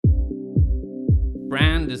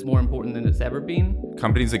brand is more important than it's ever been.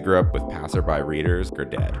 Companies that grew up with passerby readers are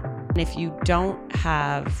dead. If you don't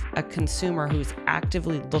have a consumer who's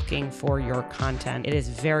actively looking for your content, it is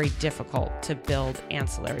very difficult to build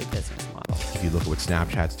ancillary business models. If you look at what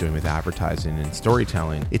Snapchat's doing with advertising and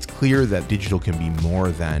storytelling, it's clear that digital can be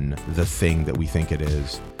more than the thing that we think it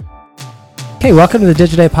is. Hey, welcome to the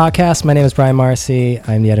Digiday podcast. My name is Brian Marcy.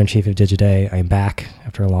 I'm the editor-in-chief of Digiday. I'm back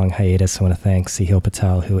after a long hiatus. I want to thank Sahil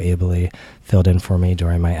Patel, who ably filled in for me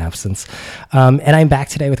during my absence. And I'm back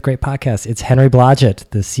today with a great podcast. It's Henry Blodget,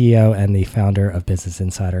 the CEO and the founder of Business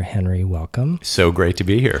Insider. Henry, welcome. So great to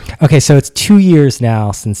be here. Okay, so it's 2 years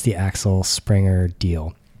now since the Axel Springer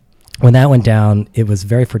deal. When that went down, it was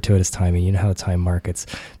very fortuitous timing. You know how to time markets,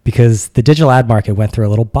 because the digital ad market went through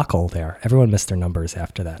a little buckle there. Everyone missed their numbers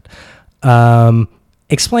after that.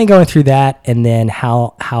 Explain going through that and then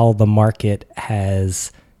how the market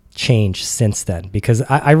has changed since then. Because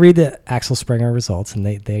I read the Axel Springer results and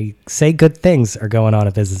they say good things are going on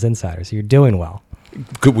at Business Insider. So you're doing well.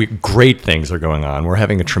 Great things are going on. We're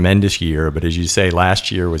having a tremendous year, but as you say, last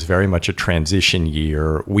year was very much a transition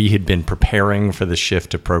year. We had been preparing for the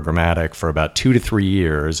shift to programmatic for about 2 to 3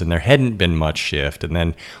 years, and there hadn't been much shift. And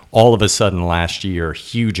then all of a sudden last year, a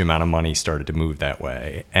huge amount of money started to move that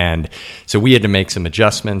way. And so we had to make some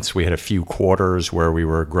adjustments. We had a few quarters where we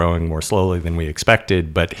were growing more slowly than we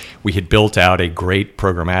expected, but we had built out a great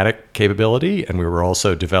programmatic capability, and we were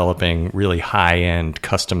also developing really high-end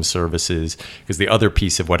custom services, because the other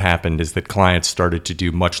piece of what happened is that clients started to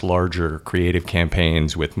do much larger creative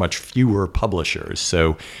campaigns with much fewer publishers.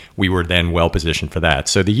 So we were then well positioned for that.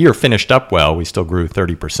 So the year finished up well. We still grew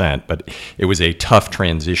 30%, but it was a tough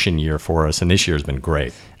transition year for us, and this year has been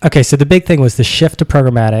great. Okay, so the big thing was the shift to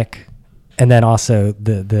programmatic, and then also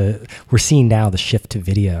the we're seeing now the shift to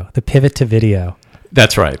video, the pivot to video.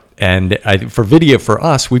 That's right. And for video, for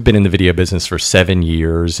us, we've been in the video business for 7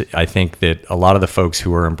 years. I think that a lot of the folks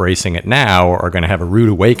who are embracing it now are going to have a rude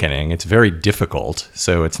awakening. It's very difficult.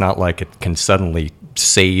 So it's not like it can suddenly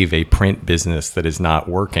save a print business that is not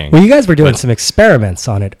working. Well, you guys were doing some experiments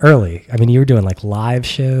on it early. I mean, you were doing like live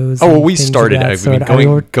shows. Oh, well, we started,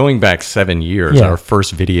 going back 7 years, yeah. Our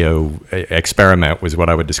first video experiment was what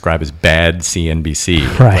I would describe as bad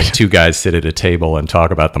CNBC. Right. Like two guys sit at a table and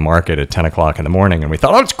talk about the market at 10 o'clock in the morning. And we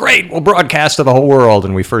thought, oh, it's great. We'll broadcast to the whole world.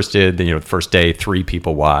 And we first did, the first day, 3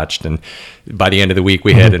 people watched. And by the end of the week,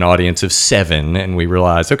 we had an audience of 7. And we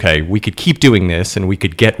realized, okay, we could keep doing this and we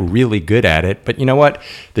could get really good at it. But you know what?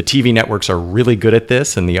 The TV networks are really good at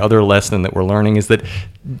this. And the other lesson that we're learning is that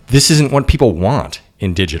this isn't what people want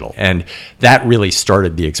in digital. And that really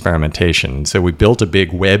started the experimentation. So we built a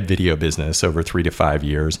big web video business over 3 to 5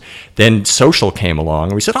 years. Then social came along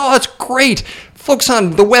and we said, oh, that's great. Folks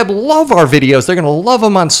on the web love our videos. They're going to love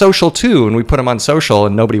them on social too. And we put them on social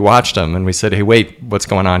and nobody watched them. And we said, hey, wait, what's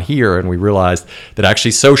going on here? And we realized that actually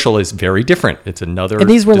social is very different. It's another And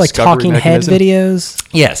these were like talking mechanism. Head videos?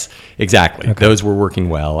 Yes, exactly. Okay. Those were working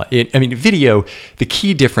well. Video, the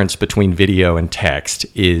key difference between video and text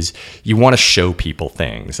is you want to show people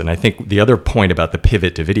things. And I think the other point about the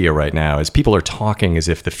pivot to video right now is people are talking as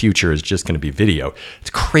if the future is just going to be video. It's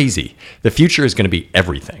crazy. The future is going to be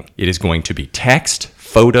everything. It is going to be text,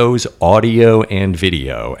 photos, audio, and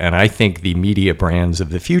video. And I think the media brands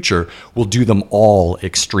of the future will do them all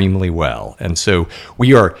extremely well. And so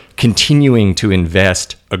we are continuing to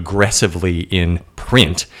invest aggressively in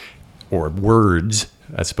print, or words,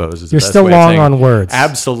 I suppose. Is You're the best still way of long saying. on words.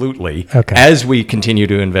 Absolutely. Okay. As we continue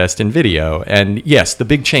to invest in video. And yes, the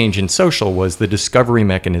big change in social was the discovery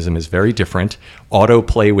mechanism is very different.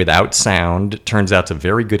 Autoplay without sound turns out to a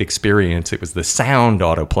very good experience. It was the sound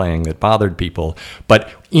autoplaying that bothered people.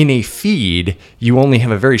 But in a feed, you only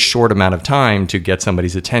have a very short amount of time to get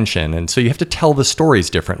somebody's attention. And so you have to tell the stories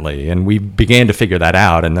differently. And we began to figure that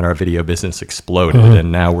out. And then our video business exploded. Mm-hmm.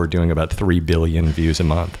 And now we're doing about 3 billion views a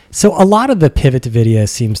month. So a lot of the pivot to video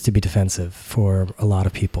seems to be defensive for a lot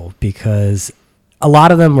of people, because a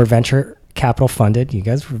lot of them were venture capital funded. You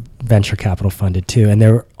guys were venture capital funded too. And they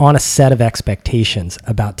were on a set of expectations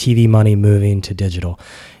about TV money moving to digital.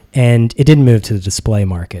 And it didn't move to the display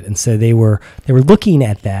market. And so they were looking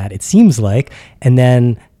at that, it seems like, and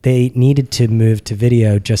then they needed to move to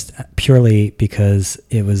video just purely because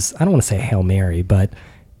it was, I don't want to say Hail Mary, but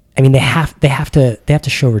I mean, they have to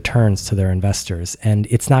show returns to their investors, and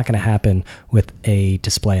it's not going to happen with a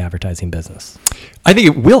display advertising business. I think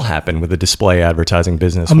it will happen with a display advertising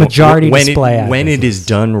business. A majority display ad when business. it is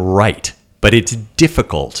done right. but it's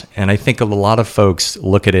difficult. And I think a lot of folks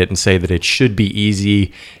look at it and say that it should be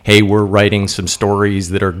easy. Hey, we're writing some stories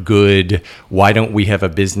that are good. Why don't we have a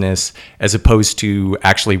business? As opposed to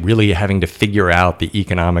actually really having to figure out the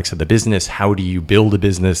economics of the business. How do you build a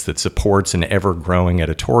business that supports an ever-growing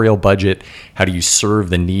editorial budget? How do you serve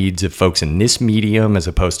the needs of folks in this medium as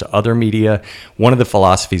opposed to other media? One of the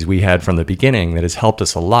philosophies we had from the beginning that has helped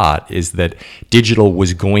us a lot is that digital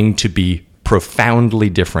was going to be profoundly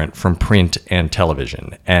different from print and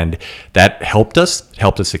television. And that helped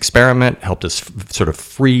us experiment, helped us sort of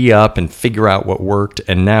free up and figure out what worked.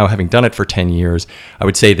 And now, having done it for 10 years, I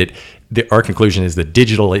would say that our conclusion is that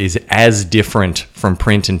digital is as different from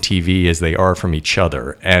print and TV as they are from each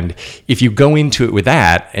other. And if you go into it with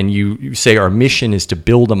that and you say our mission is to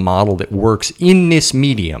build a model that works in this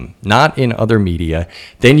medium, not in other media,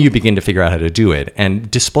 then you begin to figure out how to do it.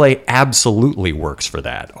 And display absolutely works for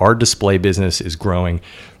that. Our display business is growing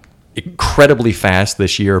incredibly fast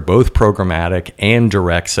this year, both programmatic and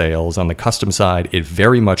direct sales. On the custom side, it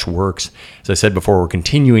very much works. As I said before, we're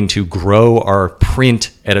continuing to grow our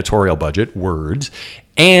print editorial budget, words,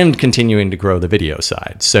 and continuing to grow the video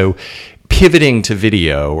side. So pivoting to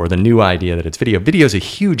video, or the new idea that it's video is a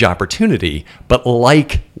huge opportunity, but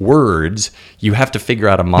like words, you have to figure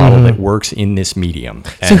out a model that works in this medium.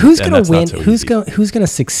 So who's going to win? Who's going to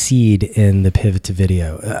succeed in the pivot to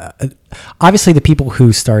video? Obviously, the people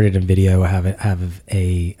who started in video have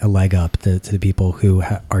a leg up to the people who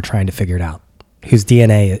are trying to figure it out, whose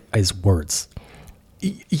DNA is words.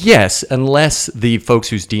 Yes, unless the folks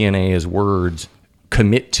whose DNA is words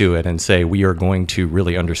commit to it and say, we are going to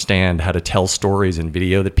really understand how to tell stories in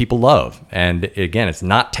video that people love. And again, it's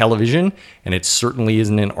not television, and it certainly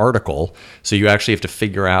isn't an article. So you actually have to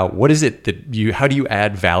figure out what is it that how do you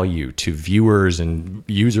add value to viewers and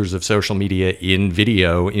users of social media in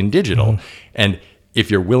video, in digital? Mm-hmm. And if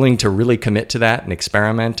you're willing to really commit to that and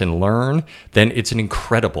experiment and learn, then it's an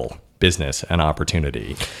incredible business and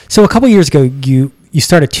opportunity. So a couple years ago, you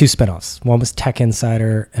started two spinoffs. One was Tech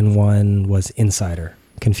Insider and one was Insider,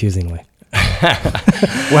 confusingly.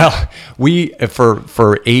 Well, we,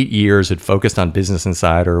 for 8 years, had focused on Business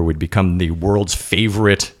Insider. We'd become the world's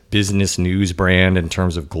favorite business news brand in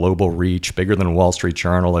terms of global reach, bigger than Wall Street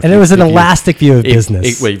Journal. And it was an elastic view of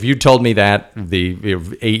business. If you told me that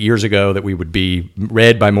 8 years ago that we would be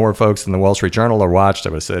read by more folks than the Wall Street Journal or watched, I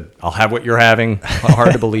would have said, I'll have what you're having.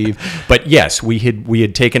 Hard to believe. But yes, we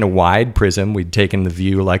had taken a wide prism. We'd taken the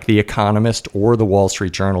view like The Economist or the Wall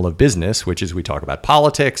Street Journal of business, which is we talk about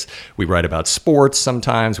politics, we write about sports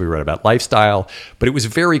sometimes, we write about lifestyle. But it was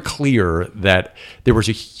very clear that there was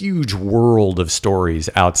a huge world of stories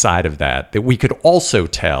outside of that we could also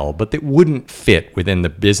tell, but that wouldn't fit within the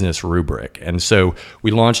business rubric. And so we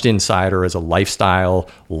launched Insider as a lifestyle,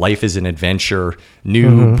 life is an adventure,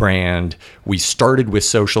 new brand. We started with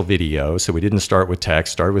social video. So we didn't start with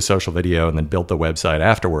text, started with social video, and then built the website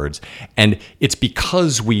afterwards. And it's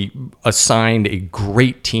because we assigned a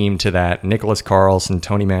great team to that. Nicholas Carlson,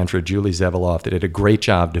 Tony Manfred, Julie Zeveloff, that did a great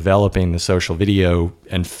job developing the social video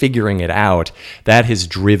and figuring it out. That has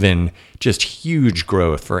driven just huge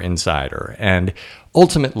growth for Insider. And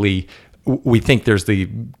ultimately, we think there's the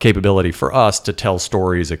capability for us to tell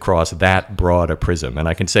stories across that broad a prism. And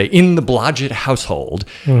I can say in the Blodget household,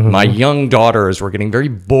 my young daughters were getting very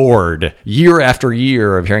bored year after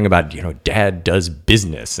year of hearing about, dad does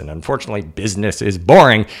business. And unfortunately, business is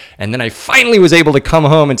boring. And then I finally was able to come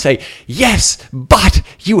home and say, yes, but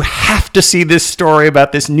you have to see this story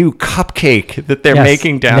about this new cupcake that they're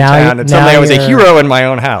making downtown. And suddenly I was a hero in my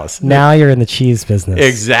own house. Now you're in the cheese business.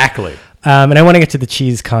 Exactly. And I want to get to the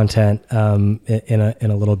cheese content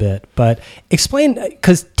in a little bit, but explain,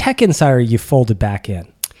 because Tech Insider you folded back in,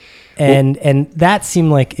 and that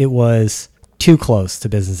seemed like it was too close to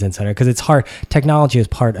Business Insider because it's hard. Technology is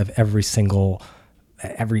part of every facet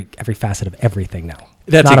of everything now.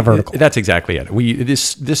 That's not a vertical. That's exactly it.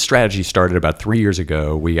 This strategy started about 3 years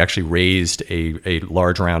ago. We actually raised a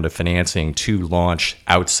large round of financing to launch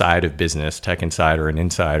outside of business, Tech Insider and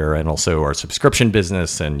Insider, and also our subscription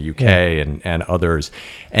business and UK and others.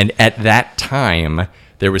 And at that time,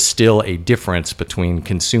 there was still a difference between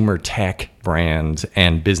consumer tech brands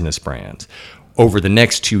and business brands. Over the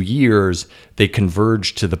next 2 years, they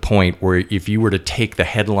converged to the point where if you were to take the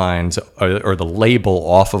headlines or the label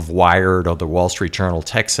off of Wired or the Wall Street Journal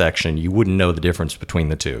tech section, you wouldn't know the difference between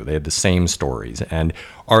the two. They had the same stories. And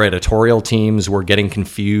our editorial teams were getting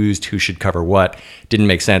confused who should cover what. Didn't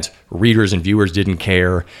make sense. Readers and viewers didn't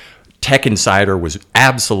care. Tech Insider was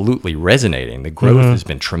absolutely resonating. The growth has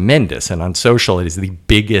been tremendous. And on social, it is the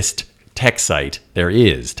biggest tech site there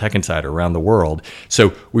is, Tech Insider, around the world.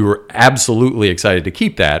 So we were absolutely excited to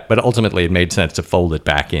keep that, but ultimately it made sense to fold it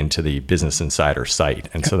back into the Business Insider site.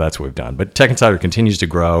 And so that's what we've done. But Tech Insider continues to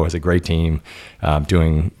grow, has a great team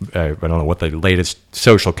doing, I don't know what the latest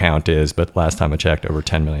social count is, but last time I checked, over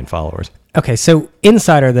 10 million followers. Okay, so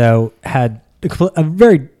Insider, though, had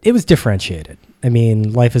it was differentiated. I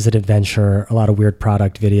mean, life is an adventure, a lot of weird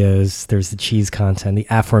product videos. There's the cheese content, the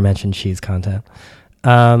aforementioned cheese content.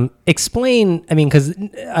 Explain, I mean, because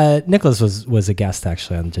Nicholas was a guest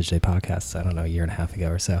actually on the Digiday podcast, I don't know, a year and a half ago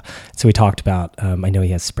or so. So we talked about, I know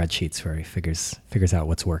he has spreadsheets where he figures out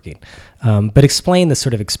what's working. But explain the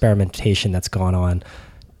sort of experimentation that's gone on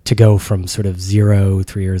to go from sort of 0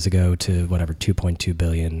 3 years ago to whatever, 2.2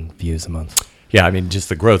 billion views a month. Yeah, I mean, just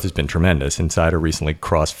the growth has been tremendous. Insider recently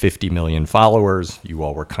crossed 50 million followers. You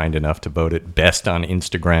all were kind enough to vote it best on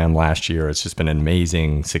Instagram last year. It's just been an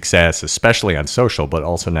amazing success, especially on social, but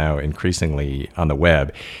also now increasingly on the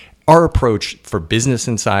web. Our approach for Business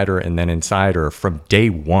Insider and then Insider from day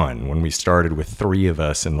one, when we started with 3 of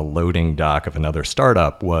us in the loading dock of another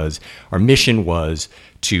startup, was our mission was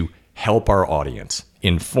to help our audience,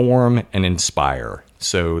 inform and inspire.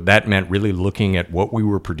 So that meant really looking at what we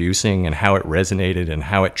were producing and how it resonated and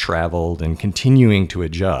how it traveled and continuing to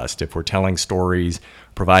adjust. If we're telling stories,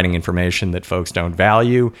 providing information that folks don't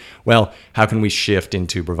value, well, how can we shift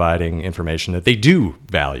into providing information that they do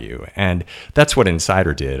value? And that's what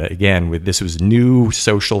Insider did. Again, this was new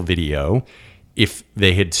social video. If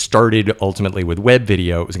they had started ultimately with web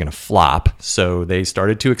video, it was going to flop. So they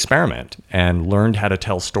started to experiment and learned how to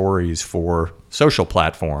tell stories for social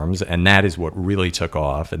platforms. And that is what really took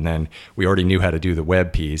off. And then we already knew how to do the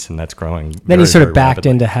web piece, and that's growing. Then you sort of backed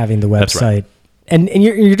into having the website. That's right. And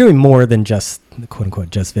you're doing more than just quote unquote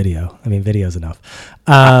just video. I mean, video's enough.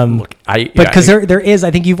 Because there is,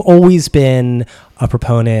 I think you've always been a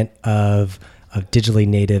proponent of digitally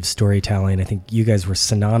native storytelling. I think you guys were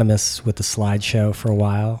synonymous with the slideshow for a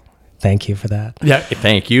while. Thank you for that. Yeah,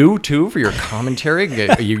 thank you, too, for your commentary.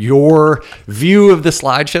 Your view of the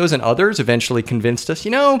slideshows and others eventually convinced us,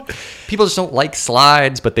 people just don't like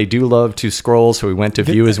slides, but they do love to scroll. So we went to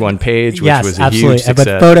view as one page, which was a huge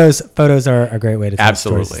success. But photos are a great way to tell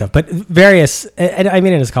stories and stuff. But various, and I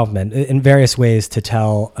mean it as a compliment, in various ways to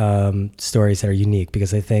tell stories that are unique.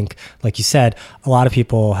 Because I think, like you said, a lot of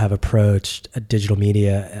people have approached digital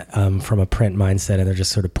media from a print mindset, and they're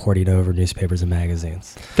just sort of porting over newspapers and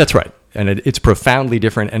magazines. That's right. And it's profoundly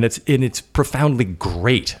different, and it's profoundly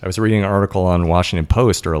great. I was reading an article on Washington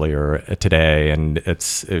Post earlier today, and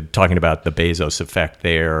it's talking about the Bezos effect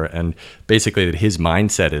there, and basically that his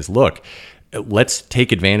mindset is, look, let's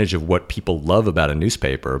take advantage of what people love about a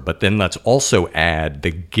newspaper, but then let's also add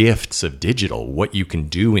the gifts of digital, what you can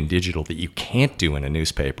do in digital that you can't do in a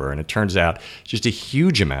newspaper. And it turns out just a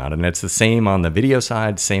huge amount, and it's the same on the video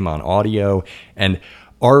side, same on audio, and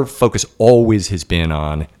our focus always has been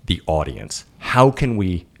on the audience. How can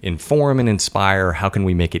we inform and inspire? How can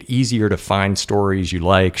we make it easier to find stories you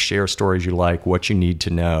like, share stories you like, what you need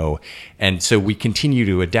to know? And so we continue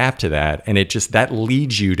to adapt to that. And that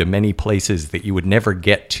leads you to many places that you would never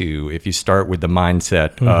get to if you start with the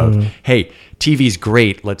mindset of, hey, TV's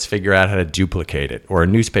great, let's figure out how to duplicate it. Or a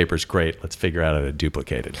newspaper's great, let's figure out how to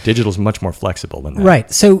duplicate it. Digital's much more flexible than that.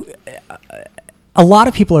 Right. So a lot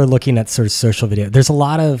of people are looking at sort of social video. There's a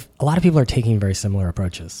lot of people are taking very similar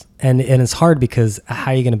approaches, and it's hard because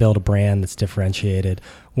how are you going to build a brand that's differentiated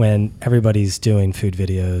when everybody's doing food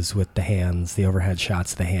videos with the hands, the overhead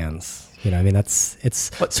shots of the hands? I mean, it's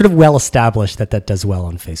sort of well established that does well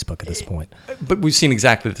on Facebook at this point. But we've seen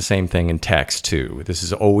exactly the same thing in text too. This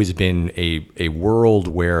has always been a world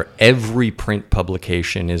where every print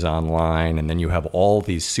publication is online, and then you have all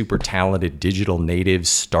these super talented digital natives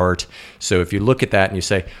start. So if you look at that and you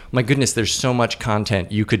say, my goodness, there's so much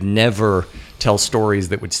content, you could never tell stories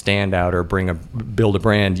that would stand out or build a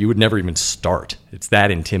brand, you would never even start. It's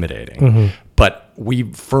that intimidating. Mm-hmm. But we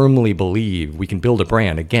firmly believe we can build a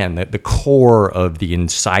brand. Again, the core of the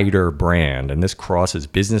Insider brand, and this crosses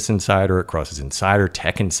Business Insider, it crosses Insider,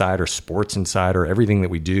 Tech Insider, Sports Insider, everything that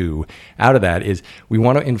we do out of that is we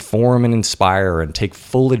want to inform and inspire and take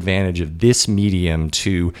full advantage of this medium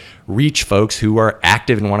to reach folks who are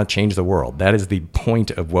active and want to change the world. That is the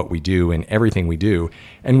point of what we do and everything we do.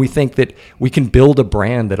 And we think that we can build a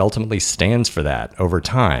brand that ultimately stands for that over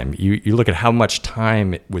time. You look at how much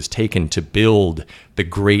time it was taken to build the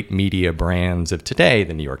great media brands of today,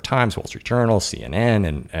 the New York Times, Wall Street Journal,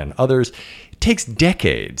 CNN, and others. It takes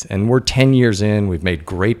decades, and we're 10 years in. We've made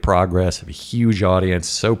great progress, have a huge audience,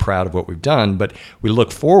 so proud of what we've done. But we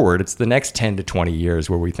look forward, it's the next 10 to 20 years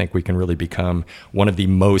where we think we can really become one of the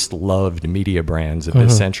most loved media brands of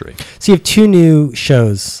this century. So you have 2 new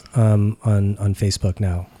shows on Facebook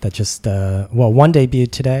now that just, one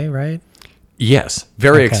debuted today, right? Yes,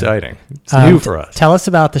 very exciting. It's new for us. Tell us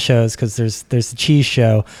about the shows, because there's the cheese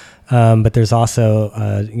show, but there's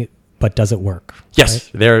also But Does It Work?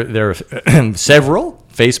 Yes, right? there are several.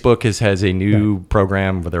 Facebook has a new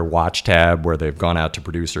program with their Watch tab where they've gone out to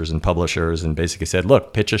producers and publishers and basically said,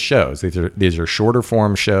 look, pitch us shows. These are shorter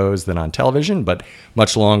form shows than on television, but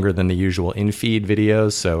much longer than the usual in-feed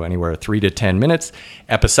videos. So anywhere 3 to 10 minutes.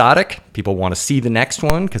 Episodic. People want to see the next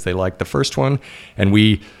one because they like the first one. And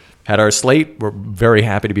we had our slate. We're very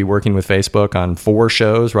happy to be working with Facebook on 4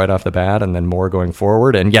 shows right off the bat and then more going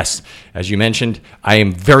forward. And yes, as you mentioned, I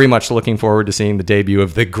am very much looking forward to seeing the debut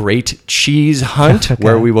of The Great Cheese Hunt,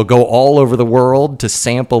 where we will go all over the world to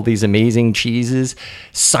sample these amazing cheeses,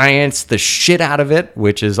 science the shit out of it,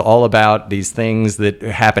 which is all about these things that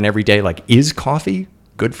happen every day, like, is coffee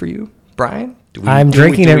good for you, Brian? I'm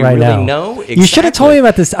drinking it right now. Know? Exactly. You should have told me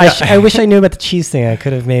about this. I wish I knew about the cheese thing. I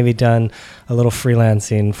could have maybe done a little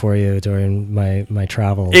freelancing for you during my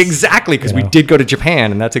travels. Exactly, because we did go to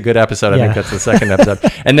Japan, and that's a good episode. I Yeah. think that's the second episode.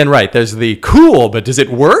 And then, there's the cool, but does it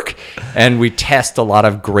work? And we test a lot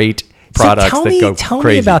of great products so that go tell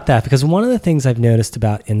crazy. me about that, because one of the things I've noticed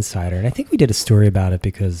about Insider, and I think we did a story about it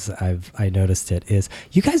because I noticed it, is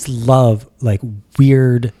you guys love like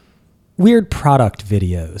weird product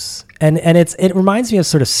videos. And it reminds me of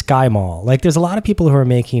sort of Sky Mall. Like, there's a lot of people who are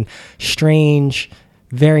making strange,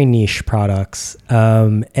 very niche products,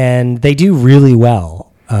 and they do really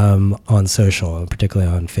well on social, and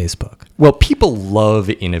particularly on Facebook. Well, people love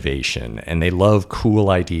innovation, and they love cool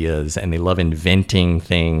ideas, and they love inventing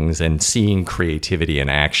things and seeing creativity in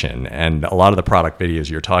action. And a lot of the product videos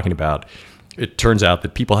you're talking about, it turns out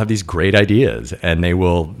that people have these great ideas, and they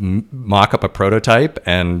will mock up a prototype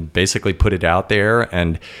and basically put it out there.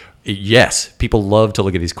 And yes, people love to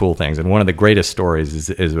look at these cool things. And one of the greatest stories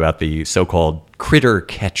is about the so-called critter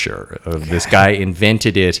catcher. This guy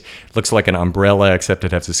invented it. Looks like an umbrella, except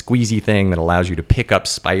it has a squeezy thing that allows you to pick up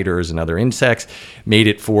spiders and other insects. Made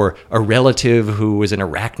it for a relative who was an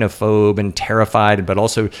arachnophobe and terrified, but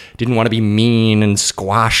also didn't want to be mean and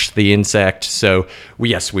squash the insect. So we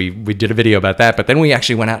did a video about that, but then we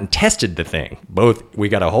actually went out and tested the thing. We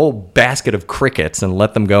got a whole basket of crickets and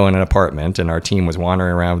let them go in an apartment, and our team was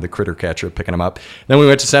wandering around with the critter catcher, picking them up. Then we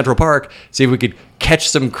went to Central Park, see if we could catch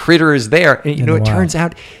some critters there. And it turns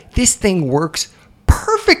out this thing works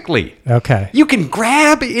perfectly. Okay. You can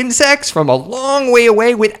grab insects from a long way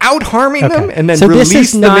away without harming them, and then So this release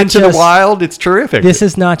is them not into the just- wild. It's terrific. This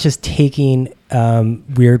is not just taking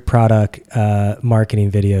weird product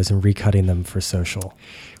marketing videos and recutting them for social.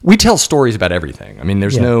 We tell stories about everything. I mean,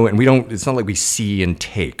 there's it's not like we see and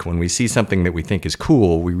take. When we see something that we think is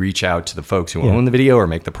cool, we reach out to the folks who own the video or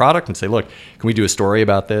make the product and say, look, can we do a story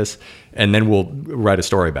about this? And then we'll write a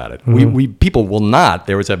story about it. People will not.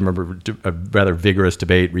 There was, I remember, a rather vigorous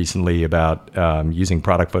debate recently about using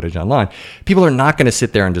product footage online. People are not going to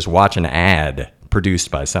sit there and just watch an ad produced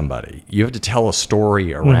by somebody. You have to tell a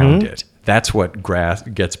story around it. That's what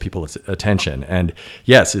gets people's attention. And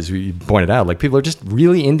yes, as we pointed out, like, people are just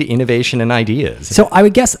really into innovation and ideas. So I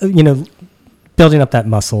would guess, building up that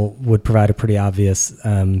muscle would provide a pretty obvious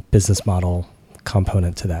business model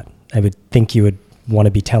component to that. I would think you would want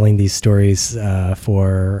to be telling these stories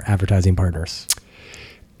for advertising partners.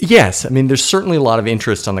 Yes. I mean, there's certainly a lot of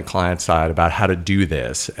interest on the client side about how to do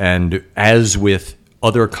this. And as with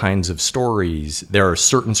other kinds of stories, there are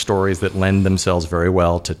certain stories that lend themselves very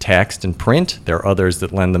well to text and print. There are others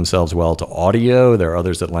that lend themselves well to audio. There are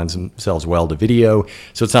others that lend themselves well to video.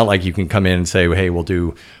 So it's not like you can come in and say, hey, we'll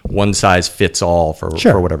do one size fits all for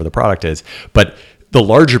whatever the product is. But the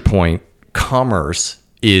larger point, commerce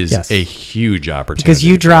is a huge opportunity. Because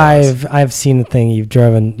you drive, I've seen the thing, you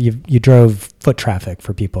drove foot traffic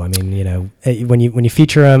for people. I mean, when you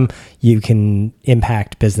feature them, you can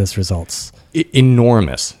impact business results.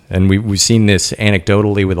 Enormous. And we've seen this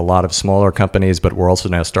anecdotally with a lot of smaller companies, but we're also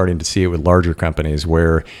now starting to see it with larger companies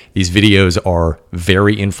where these videos are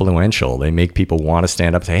very influential. They make people want to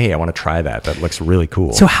stand up and say, hey, I want to try that. That looks really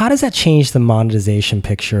cool. So how does that change the monetization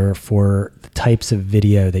picture for the types of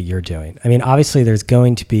video that you're doing? I mean, obviously there's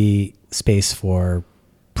going to be space for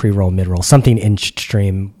pre-roll, mid-roll, something in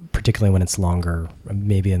stream, particularly when it's longer,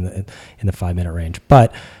 maybe in the 5-minute range.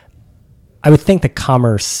 But I would think that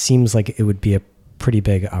commerce seems like it would be a pretty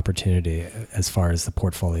big opportunity as far as the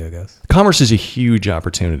portfolio goes. Commerce is a huge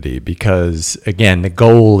opportunity because, again, the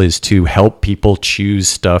goal is to help people choose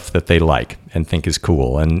stuff that they like and think is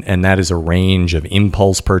cool. And that is a range of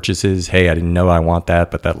impulse purchases. Hey, I didn't know I want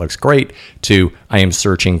that, but that looks great. To, I am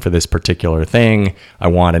searching for this particular thing. I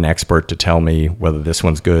want an expert to tell me whether this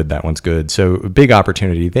one's good, that one's good. So a big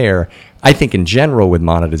opportunity there. I think in general with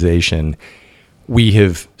monetization, we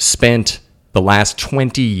have spent the last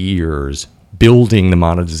 20 years building the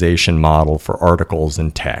monetization model for articles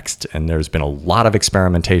and text. And there's been a lot of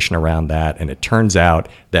experimentation around that. And it turns out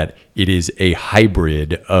that it is a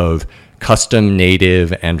hybrid of custom,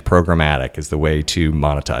 native, and programmatic is the way to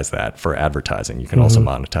monetize that for advertising. You can also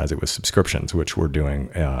monetize it with subscriptions, which we're doing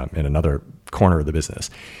in another corner of the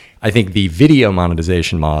business. I think the video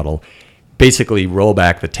monetization model, basically roll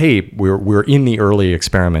back the tape, we're in the early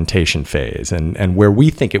experimentation phase. And where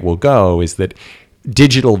we think it will go is that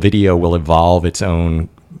digital video will evolve its own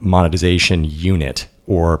monetization unit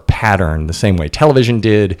or pattern the same way television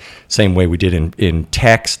did, same way we did in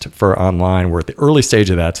text for online. We're at the early stage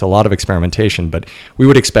of that. It's a lot of experimentation, but we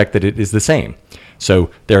would expect that it is the same.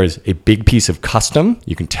 So there is a big piece of custom.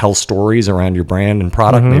 You can tell stories around your brand and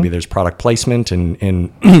product. Maybe there's product placement in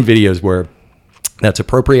videos where that's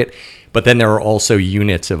appropriate. But then there are also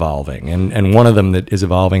units evolving. And one of them that is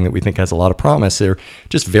evolving that we think has a lot of promise, they're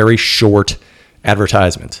just very short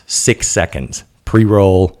advertisements, 6 seconds,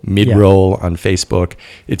 pre-roll, mid-roll on Facebook.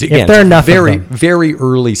 It's, again, there are enough very, of them. very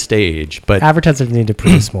early stage. But Advertisers need to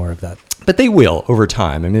produce more of that. But they will over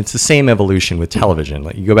time. I mean, it's the same evolution with television.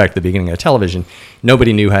 Like you go back to the beginning of television,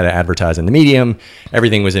 nobody knew how to advertise in the medium.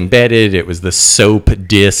 Everything was embedded. It was the soap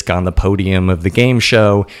disc on the podium of the game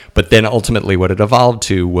show. But then ultimately what it evolved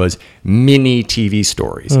to was mini TV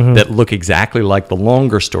stories that look exactly like the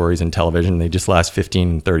longer stories in television. They just last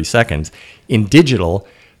 15, 30 seconds. In digital,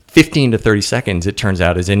 15 to 30 seconds, it turns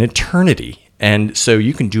out, is an eternity. And so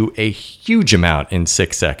you can do a huge amount in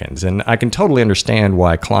 6 seconds. And I can totally understand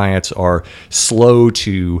why clients are slow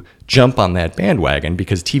to jump on that bandwagon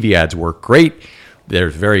because TV ads work great.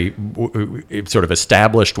 There's very sort of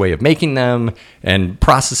established way of making them and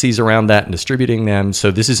processes around that and distributing them.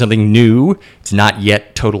 So this is something new. It's not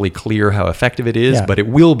yet totally clear how effective it is, but it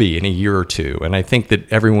will be in a year or two. And I think that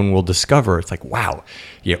everyone will discover it's like, wow,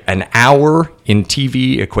 an hour in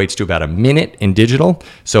TV equates to about a minute in digital.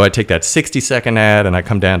 So I take that 60-second ad and I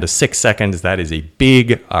come down to 6 seconds. That is a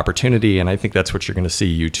big opportunity. And I think that's what you're going to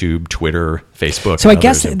see YouTube, Twitter, Facebook. So I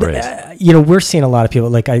guess, we're seeing a lot of people,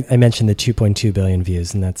 like I mentioned the 2.2 billion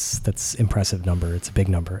views, and that's impressive number. It's a big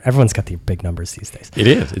number. Everyone's got the big numbers these days. It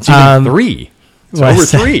is. It's even 3. It's over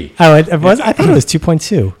 3. Oh, it was. I thought it was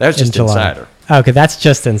 2.2. That was just Insider. Okay, that's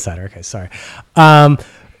just Insider. Okay, sorry.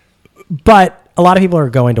 But a lot of people are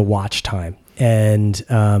going to watch time,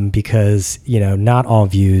 and because not all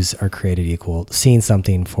views are created equal. Seeing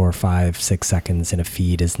something for 5-6 seconds in a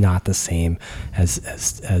feed is not the same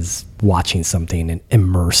as watching something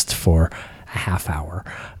immersed for a half hour.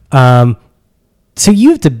 So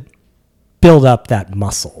you have to build up that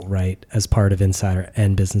muscle, right, as part of Insider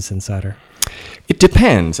and Business Insider? It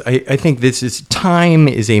depends. I think time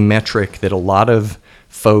is a metric that a lot of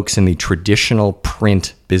folks in the traditional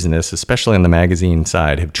print business, especially on the magazine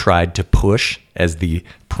side, have tried to push as the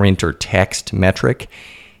print or text metric.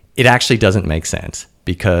 It actually doesn't make sense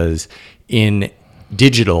because in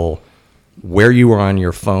digital, where you are on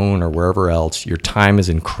your phone or wherever else, your time is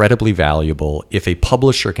incredibly valuable. If a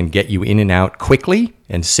publisher can get you in and out quickly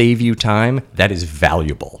and save you time, that is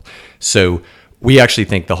valuable. So we actually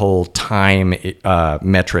think the whole time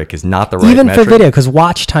metric is not the right metric. Even for video, because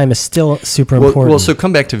watch time is still super important. Well, so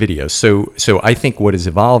come back to video. So I think what is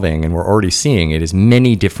evolving, and we're already seeing it, is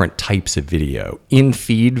many different types of video.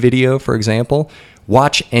 In-feed video, for example,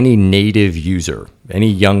 watch any native user, any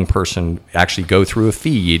young person actually go through a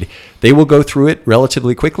feed. They will go through it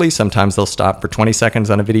relatively quickly. Sometimes they'll stop for 20 seconds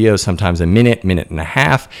on a video, sometimes a minute and a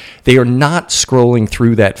half. They are not scrolling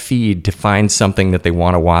through that feed to find something that they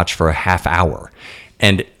want to watch for a half hour.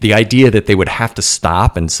 And the idea that they would have to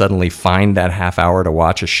stop and suddenly find that half hour to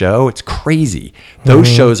watch a show, it's crazy. Those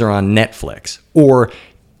shows are on Netflix or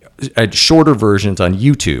shorter versions on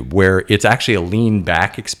YouTube where it's actually a lean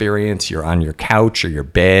back experience. You're on your couch or your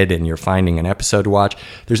bed and you're finding an episode to watch.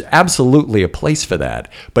 There's absolutely a place for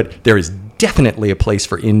that, but there is definitely a place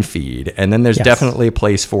for in-feed. And then there's Yes. definitely a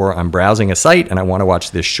place for I'm browsing a site and I want to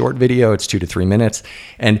watch this short video. It's 2 to 3 minutes.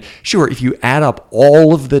 And sure, if you add up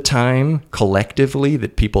all of the time collectively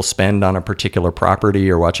that people spend on a particular property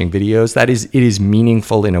or watching videos, it is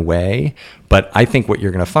meaningful in a way. But I think what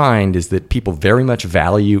you're going to find is that people very much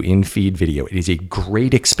value in-feed video. It is a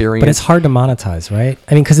great experience. But it's hard to monetize, right?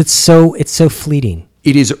 I mean, because it's so fleeting.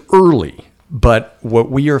 It is early, but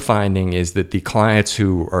what we are finding is that the clients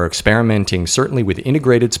who are experimenting, certainly with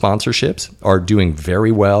integrated sponsorships, are doing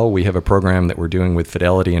very well. We have a program that we're doing with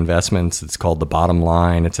Fidelity Investments. It's called The Bottom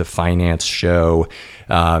Line. It's a finance show.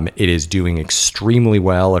 It is doing extremely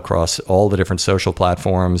well across all the different social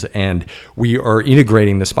platforms. And we are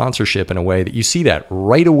integrating the sponsorship in a way that you see that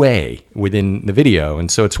right away within the video.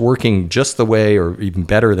 And so it's working just the way, or even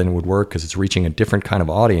better than it would work, because it's reaching a different kind of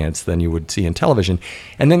audience than you would see in television.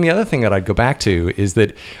 And then the other thing that I'd go back to is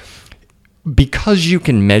that because you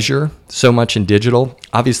can measure so much in digital,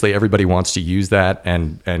 obviously everybody wants to use that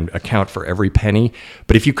and account for every penny.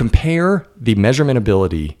 But if you compare the measurement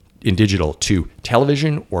ability in digital to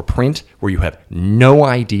television or print, where you have no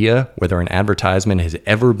idea whether an advertisement has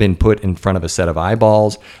ever been put in front of a set of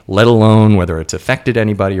eyeballs, let alone whether it's affected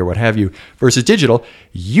anybody or what have you, versus digital,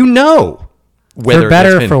 you know whether For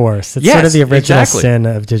better it's or for worse. It's Yes, sort of the original exactly. sin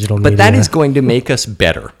of digital media. But that is going to make us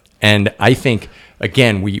better. And I think,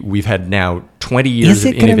 again, we've had now 20 years Is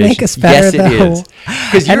of it going to innovation. make us better, Yes, though? it is.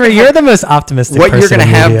 'Cause Henry, you're the most optimistic what person you're going to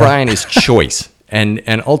in have, media. Brian, is choice. And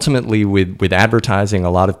ultimately with advertising,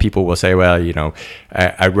 a lot of people will say, well,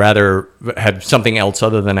 I'd rather have something else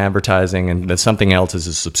other than advertising, and the something else is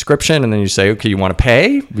a subscription. And then you say, okay, you want to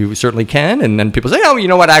pay? You certainly can. And then people say, oh, you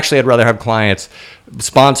know what? Actually, I'd rather have clients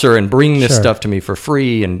sponsor and bring this Sure. stuff to me for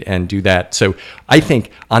free and do that. So I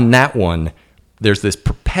think on that one, there's this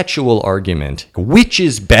perpetual argument, which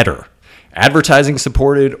is better, advertising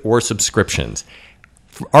supported or subscriptions?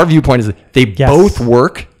 Our viewpoint is that they Yes. both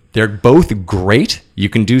work. They're both great. You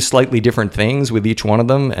can do slightly different things with each one of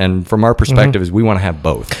them. And from our perspective, is we want to have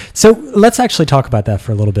both. So let's actually talk about that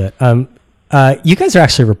for a little bit. You guys are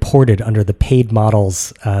actually reported under the paid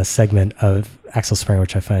models segment of Axel Springer,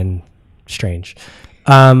 which I find strange.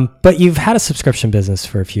 But you've had a subscription business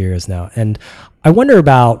for a few years now. And I wonder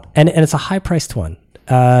about, and it's a high priced one.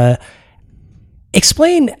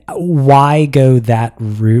 Explain why go that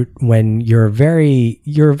route when you're a very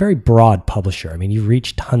broad publisher. I mean, you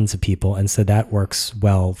reach tons of people, and so that works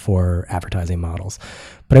well for advertising models.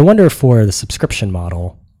 But I wonder for the subscription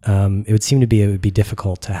model, it would seem to be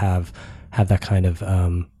difficult to have that kind of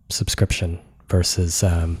subscription versus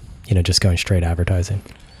just going straight advertising.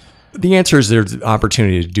 The answer is there's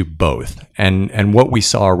opportunity to do both. And what we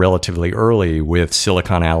saw relatively early with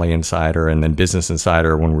Silicon Alley Insider and then Business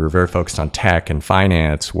Insider, when we were very focused on tech and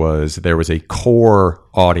finance, was there was a core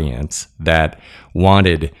audience that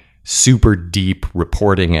wanted super deep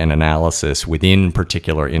reporting and analysis within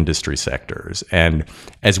particular industry sectors. And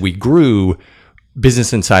as we grew,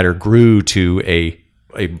 Business Insider grew to a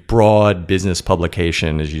broad business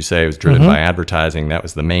publication. As you say, it was driven by advertising. That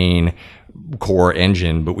was the main core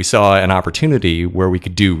engine. But we saw an opportunity where we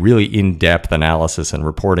could do really in-depth analysis and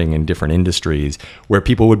reporting in different industries where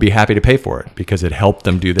people would be happy to pay for it because it helped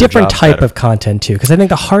them do their Different jobs type better. of content too, because I think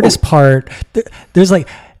the hardest part, there's like,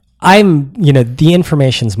 the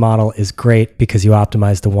information's model is great because you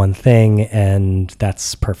optimize the one thing and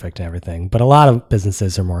that's perfect and everything. But a lot of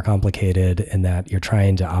businesses are more complicated in that you're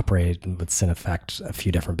trying to operate with, in effect, a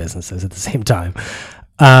few different businesses at the same time.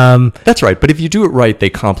 That's right. But if you do it right,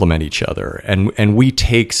 they complement each other. And we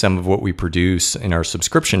take some of what we produce in our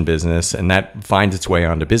subscription business, and that finds its way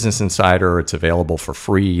onto Business Insider. It's available for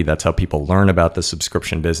free. That's how people learn about the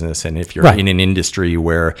subscription business. And if you're Right. in an industry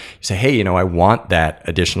where you say, hey, I want that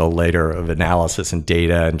additional layer of analysis and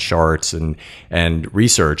data and charts and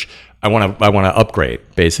research, I want to upgrade,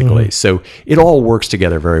 basically. So it all works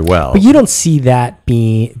together very well. But you don't see that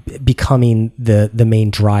becoming the main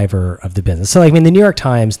driver of the business. So, like, I mean, the New York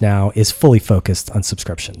Times now is fully focused on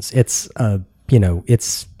subscriptions. It's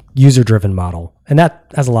it's user-driven model, and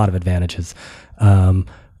that has a lot of advantages.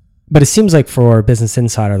 But it seems like for Business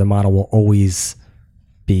Insider, the model will always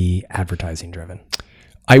be advertising-driven.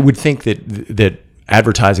 I would think that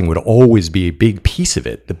advertising would always be a big piece of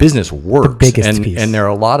it. The business works. The biggest piece. And there are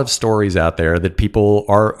a lot of stories out there that people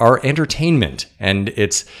are entertainment, and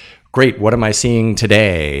it's great. What am I seeing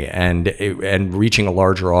today? And reaching a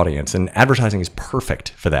larger audience. And advertising is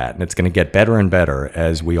perfect for that. And it's going to get better and better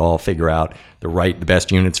as we all figure out the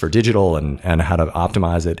best units for digital and how to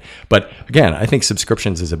optimize it. But again, I think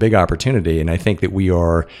subscriptions is a big opportunity. And I think that we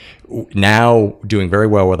are now doing very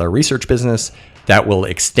well with our research business. that will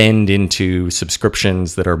extend into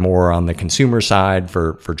subscriptions that are more on the consumer side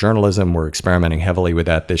for journalism. We're experimenting heavily with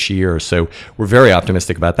that this year. So we're very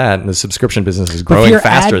optimistic about that. And the subscription business is growing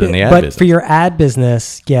faster than the ad business. But for your ad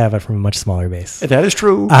business, yeah, but from a much smaller base. That is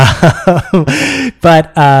true.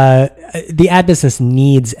 But the ad business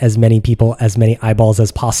needs as many people, as many eyeballs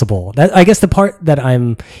as possible. I guess the part that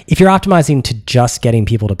if you're optimizing to just getting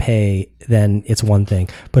people to pay, then it's one thing.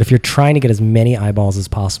 But if you're trying to get as many eyeballs as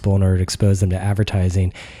possible in order to expose them to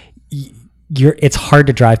advertising, it's hard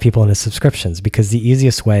to drive people into subscriptions, because the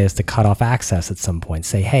easiest way is to cut off access at some point.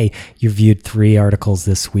 Say, hey, you viewed 3 articles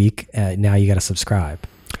this week. Now you got to subscribe.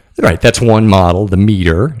 Right. That's one model, the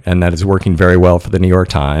meter, and that is working very well for the New York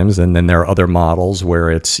Times. And then there are other models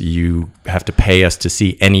where it's you have to pay us to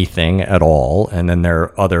see anything at all. And then there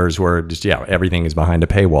are others where just, everything is behind a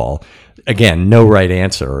paywall. Again, no right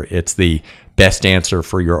answer. It's the best answer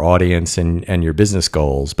for your audience and your business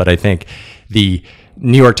goals. But I think the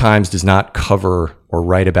New York Times does not cover or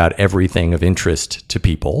write about everything of interest to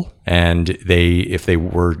people. And if they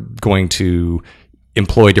were going to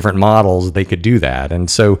employ different models, they could do that. And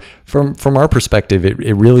so from our perspective, it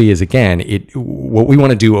really is, again, what we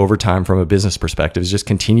want to do over time from a business perspective is just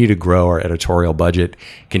continue to grow our editorial budget,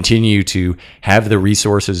 continue to have the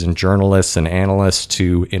resources and journalists and analysts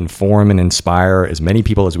to inform and inspire as many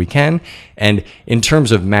people as we can. And in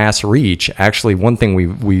terms of mass reach, actually one thing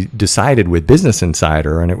we decided with Business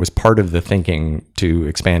Insider, and it was part of the thinking to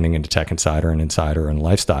expanding into Tech Insider and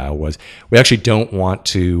Lifestyle, was we actually don't want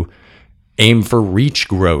to aim for reach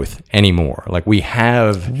growth anymore. Like, we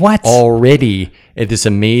have already this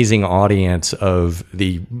amazing audience of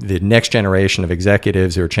the next generation of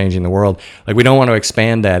executives who are changing the world. Like, we don't want to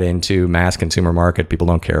expand that into mass consumer market. People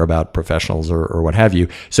don't care about professionals or what have you.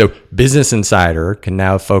 So Business Insider can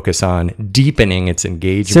now focus on deepening its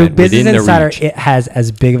engagement within the reach. So Business Insider, it has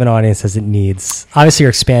as big of an audience as it needs. Obviously, you're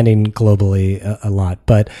expanding globally a lot,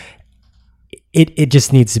 but it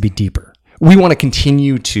just needs to be deeper. We want to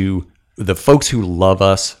continue to the folks who love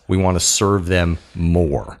us, we want to serve them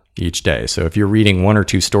more each day. So if you're reading 1 or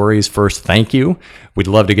 2 stories, first, thank you. We'd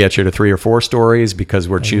love to get you to 3 or 4 stories because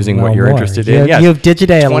we're choosing what you're interested in. You have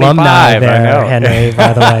Digiday alumni there, Henry,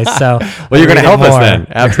 by the way. So well, you're going to help us then.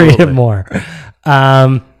 Absolutely. Read it more.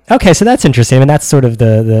 Okay, so that's interesting. And that's sort of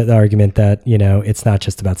the argument that, it's not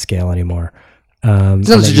just about scale anymore. It's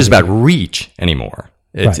not just about reach anymore.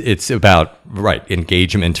 It's about,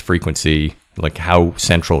 engagement, frequency. Like, how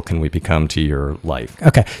central can we become to your life?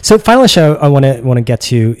 Okay. So final show I want to get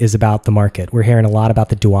to is about the market. We're hearing a lot about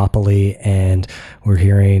the duopoly, and we're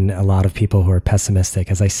hearing a lot of people who are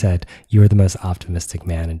pessimistic. As I said, you are the most optimistic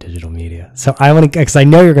man in digital media. So I want to, because I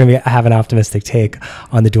know you're going to have an optimistic take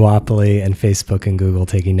on the duopoly and Facebook and Google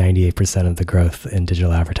taking 98% of the growth in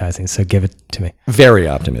digital advertising. So give it to me. Very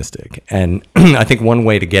optimistic. And I think one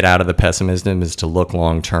way to get out of the pessimism is to look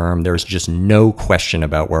long term. There's just no question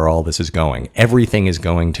about where all this is going. Everything is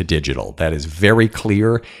going to digital. That is very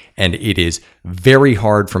clear. And it is very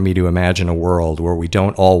hard for me to imagine a world where we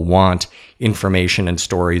don't all want information and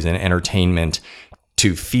stories and entertainment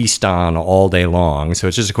to feast on all day long. So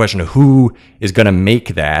it's just a question of who is going to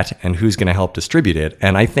make that and who's going to help distribute it.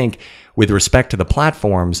 And I think with respect to the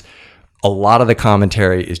platforms, a lot of the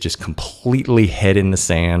commentary is just completely head in the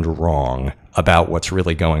sand wrong about what's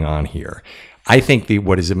really going on here. I think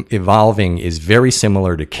what is evolving is very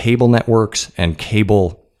similar to cable networks and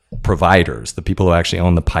cable providers, the people who actually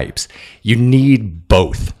own the pipes. You need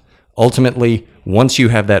both. Ultimately, once you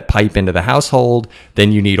have that pipe into the household,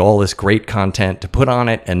 then you need all this great content to put on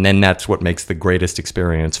it, and then that's what makes the greatest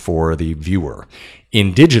experience for the viewer.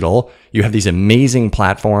 In digital, you have these amazing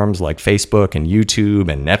platforms like Facebook and YouTube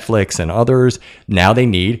and Netflix and others. Now they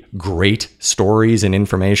need great stories and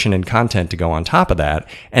information and content to go on top of that.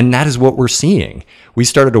 And that is what we're seeing. We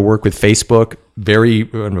started to work with Facebook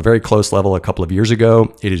on a very close level a couple of years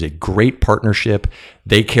ago. It is a great partnership.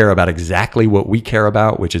 They care about exactly what we care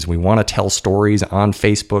about, which is we want to tell stories on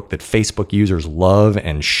Facebook that Facebook users love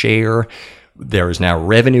and share. There is now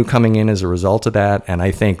revenue coming in as a result of that. And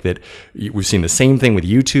I think that we've seen the same thing with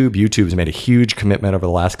YouTube. YouTube has made a huge commitment over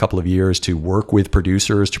the last couple of years to work with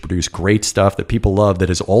producers to produce great stuff that people love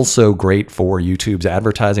that is also great for YouTube's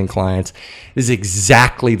advertising clients. This is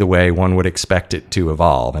exactly the way one would expect it to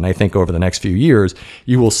evolve. And I think over the next few years,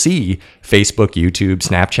 you will see Facebook, YouTube,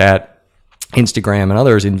 Snapchat, Instagram and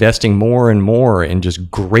others investing more and more in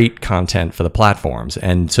just great content for the platforms.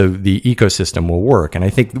 And so the ecosystem will work. And I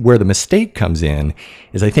think where the mistake comes in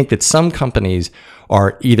is I think that some companies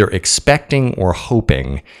are either expecting or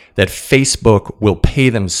hoping that Facebook will pay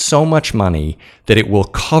them so much money that it will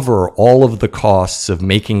cover all of the costs of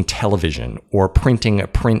making television or printing a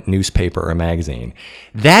print newspaper or magazine.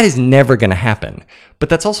 That is never going to happen. But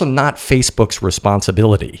that's also not Facebook's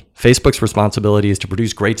responsibility. Facebook's responsibility is to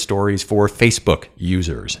produce great stories for Facebook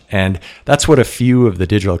users. And that's what a few of the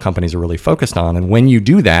digital companies are really focused on. And when you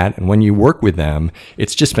do that, and when you work with them,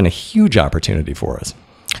 it's just been a huge opportunity for us.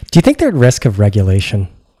 Do you think they're at risk of regulation?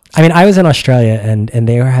 I mean, I was in Australia and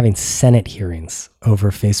they were having Senate hearings over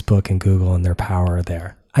Facebook and Google and their power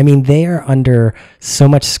there. I mean, they are under so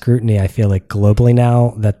much scrutiny, I feel like, globally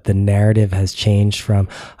now, that the narrative has changed from,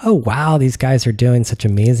 oh, wow, these guys are doing such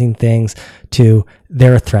amazing things, to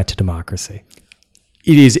they're a threat to democracy.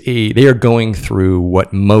 They are going through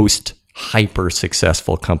what most hyper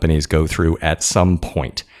successful companies go through at some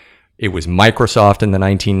point. It was Microsoft in the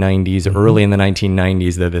 1990s, early in the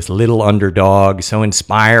 1990s. They're this little underdog, so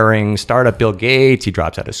inspiring. Startup Bill Gates, he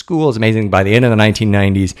drops out of school. It's amazing. By the end of the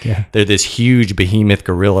 1990s, they're this huge behemoth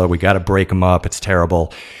gorilla. We got to break them up. It's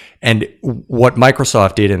terrible. And what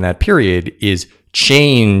Microsoft did in that period is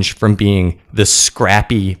change from being the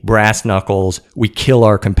scrappy brass knuckles, we kill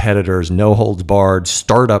our competitors, no holds barred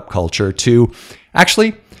startup culture, to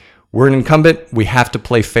actually, we're an incumbent. We have to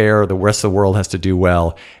play fair. The rest of the world has to do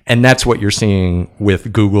well. And that's what you're seeing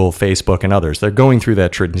with Google, Facebook, and others. They're going through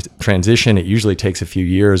that transition. It usually takes a few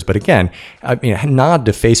years. But again, I mean, nod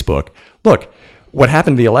to Facebook. Look, what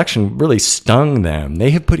happened to the election really stung them.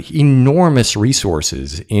 They have put enormous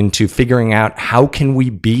resources into figuring out how can we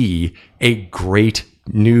be a great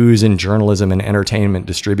news and journalism and entertainment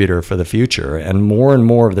distributor for the future. And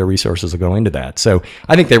more of their resources will go into that. So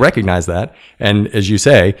I think they recognize that. And as you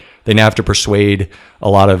say, they now have to persuade a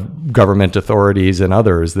lot of government authorities and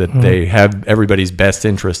others that they have everybody's best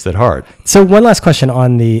interests at heart. So one last question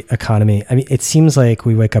on the economy. I mean, it seems like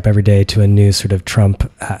we wake up every day to a new sort of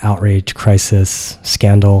Trump outrage, crisis,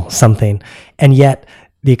 scandal, something. And yet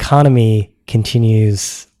the economy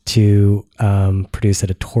continues to produce at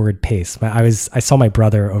a torrid pace. I saw my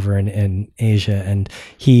brother over in Asia, and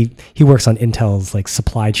he works on Intel's like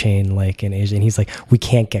supply chain like in Asia, and he's like, we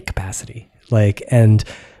can't get capacity. Like, and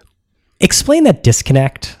explain that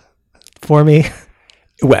disconnect for me.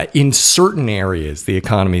 Well, in certain areas, the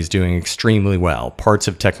economy is doing extremely well, parts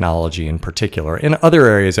of technology in particular. In other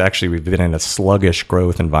areas, actually, we've been in a sluggish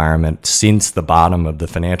growth environment since the bottom of the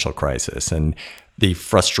financial crisis. And the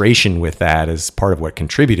frustration with that is part of what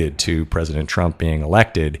contributed to President Trump being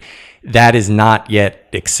elected. That is not yet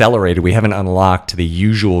accelerated. We haven't unlocked the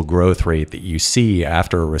usual growth rate that you see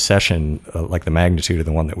after a recession like the magnitude of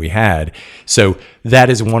the one that we had. So that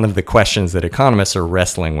is one of the questions that economists are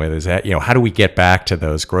wrestling with, is that, how do we get back to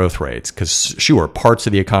those growth rates? Because sure, parts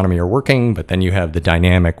of the economy are working, but then you have the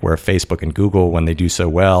dynamic where Facebook and Google, when they do so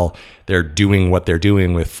well, they're doing what they're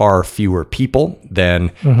doing with far fewer people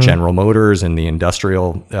than General Motors and the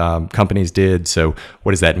industrial companies did. So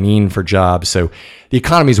what does that mean for jobs? So the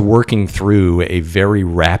economy is working through a very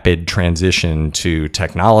rapid transition to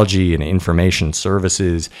technology and information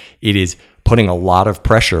services. It is putting a lot of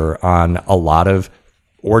pressure on a lot of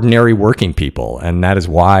ordinary working people, and that is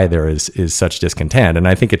why there is such discontent. And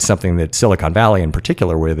I think it's something that Silicon Valley in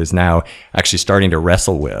particular with is now actually starting to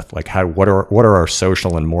wrestle with, like what are our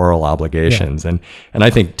social and moral obligations. And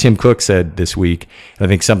I think Tim Cook said this week, and I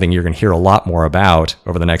think something you're going to hear a lot more about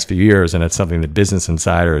over the next few years, and it's something that Business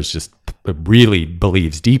Insider is just really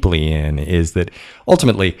believes deeply in, is that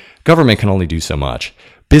ultimately government can only do so much.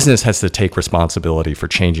 Business has to take responsibility for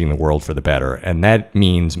changing the world for the better. And that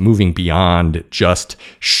means moving beyond just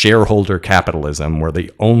shareholder capitalism, where the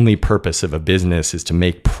only purpose of a business is to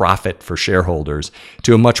make profit for shareholders,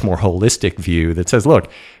 to a much more holistic view that says, look,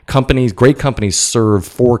 great companies serve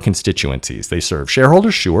four constituencies. They serve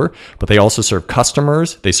shareholders, sure, but they also serve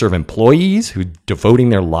customers. They serve employees who are devoting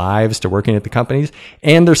their lives to working at the companies,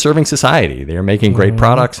 and they're serving society. They are making great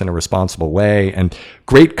products in a responsible way. And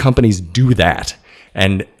great companies do that.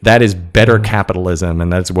 And that is better capitalism,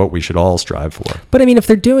 and that's what we should all strive for. But I mean, if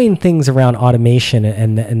they're doing things around automation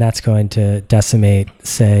and that's going to decimate,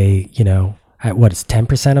 say, at what is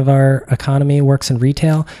 10% of our economy works in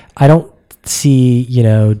retail, I don't see,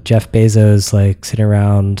 Jeff Bezos like sitting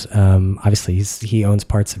around. Obviously, he owns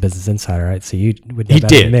parts of Business Insider, right? So you would know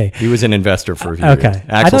better than me. He was an investor for a few years. Okay.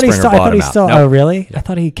 Axel Springer bought him out. Nope. Oh, really? I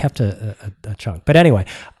thought he kept a chunk. But anyway,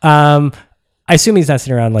 I assume he's not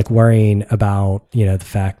sitting around like worrying about, the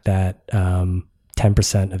fact that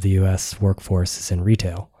 10% of the U.S. workforce is in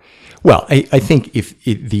retail. Well, I think if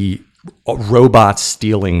the robots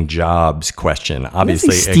stealing jobs question,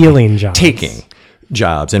 obviously stealing jobs, taking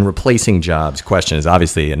jobs and replacing jobs question is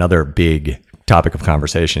obviously another big topic of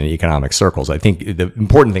conversation in economic circles. I think the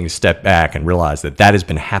important thing is step back and realize that that has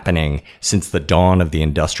been happening since the dawn of the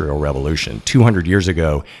Industrial Revolution. 200 years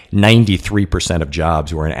ago, 93% of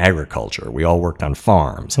jobs were in agriculture. We all worked on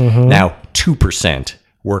farms. Now, 2%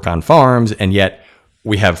 work on farms, and yet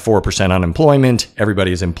we have 4% unemployment.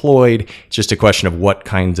 Everybody is employed. It's just a question of what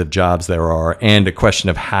kinds of jobs there are and a question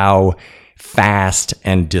of how fast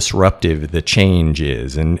and disruptive the change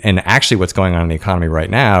is. And actually what's going on in the economy right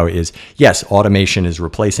now is, yes, automation is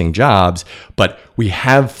replacing jobs, but we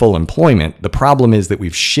have full employment. The problem is that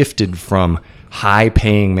we've shifted from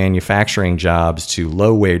high-paying manufacturing jobs to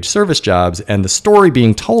low-wage service jobs, and the story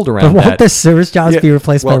being told around But won't the service jobs be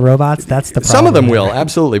replaced by robots? That's the problem. Some of them will,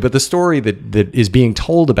 absolutely. But the story that is being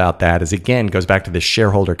told about that is, again, goes back to this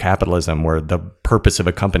shareholder capitalism where the purpose of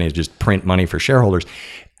a company is just print money for shareholders.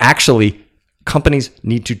 Actually, companies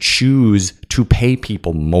need to choose to pay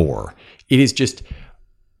people more. It is just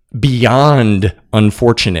beyond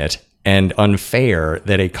unfortunate and unfair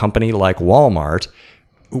that a company like Walmart,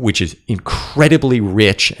 which is incredibly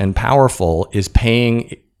rich and powerful, is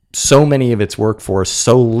paying so many of its workforce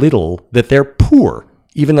so little that they're poor,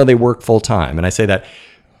 even though they work full time. And I say that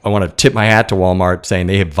I want to tip my hat to Walmart, saying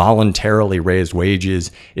they have voluntarily raised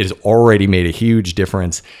wages. It has already made a huge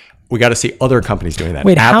difference. We got to see other companies doing that.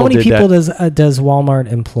 Wait, Apple how many did people that. does Walmart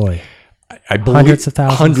employ? I believe Hundreds of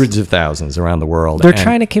thousands? Hundreds of thousands around the world. They're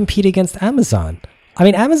trying to compete against Amazon. I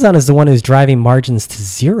mean, Amazon is the one who's driving margins to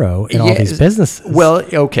zero in all these businesses. Well,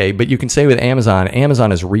 okay, but you can say with Amazon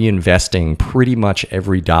is reinvesting pretty much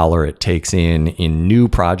every dollar it takes in new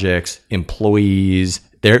projects, employees.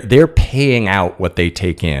 They're paying out what they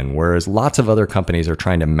take in, whereas lots of other companies are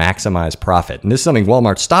trying to maximize profit. And this is something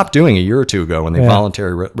Walmart stopped doing a year or two ago when they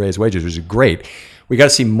voluntarily raised wages, which is great. We got to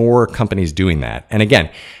see more companies doing that. And again,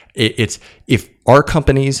 it's if our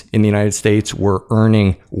companies in the United States were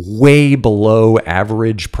earning way below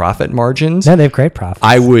average profit margins, no, they have great profits.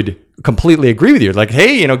 I would completely agree with you. Like,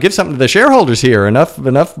 hey, give something to the shareholders here. Enough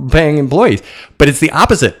paying employees. But it's the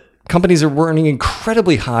opposite. Companies are earning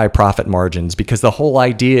incredibly high profit margins because the whole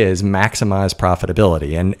idea is maximize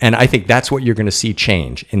profitability. And I think that's what you're going to see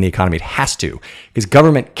change in the economy. It has to, because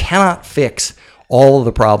government cannot fix all of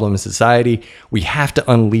the problems in society. We have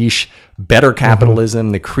to unleash better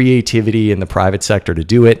capitalism, the creativity in the private sector to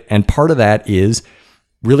do it. And part of that is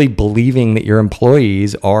really believing that your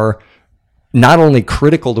employees are not only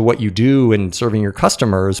critical to what you do in serving your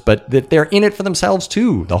customers, but that they're in it for themselves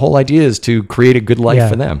too. The whole idea is to create a good life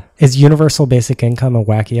for them. Is universal basic income a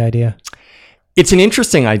wacky idea? It's an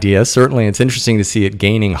interesting idea. Certainly, it's interesting to see it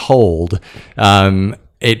gaining hold.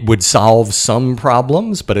 It would solve some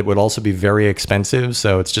problems, but it would also be very expensive.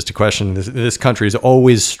 So it's just a question. This country has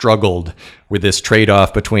always struggled with this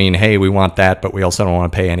trade-off between, hey, we want that, but we also don't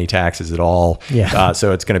want to pay any taxes at all. Yeah.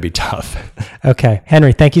 So it's going to be tough. Okay.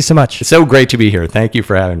 Henry, thank you so much. It's so great to be here. Thank you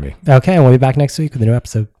for having me. Okay. And we'll be back next week with a new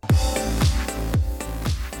episode.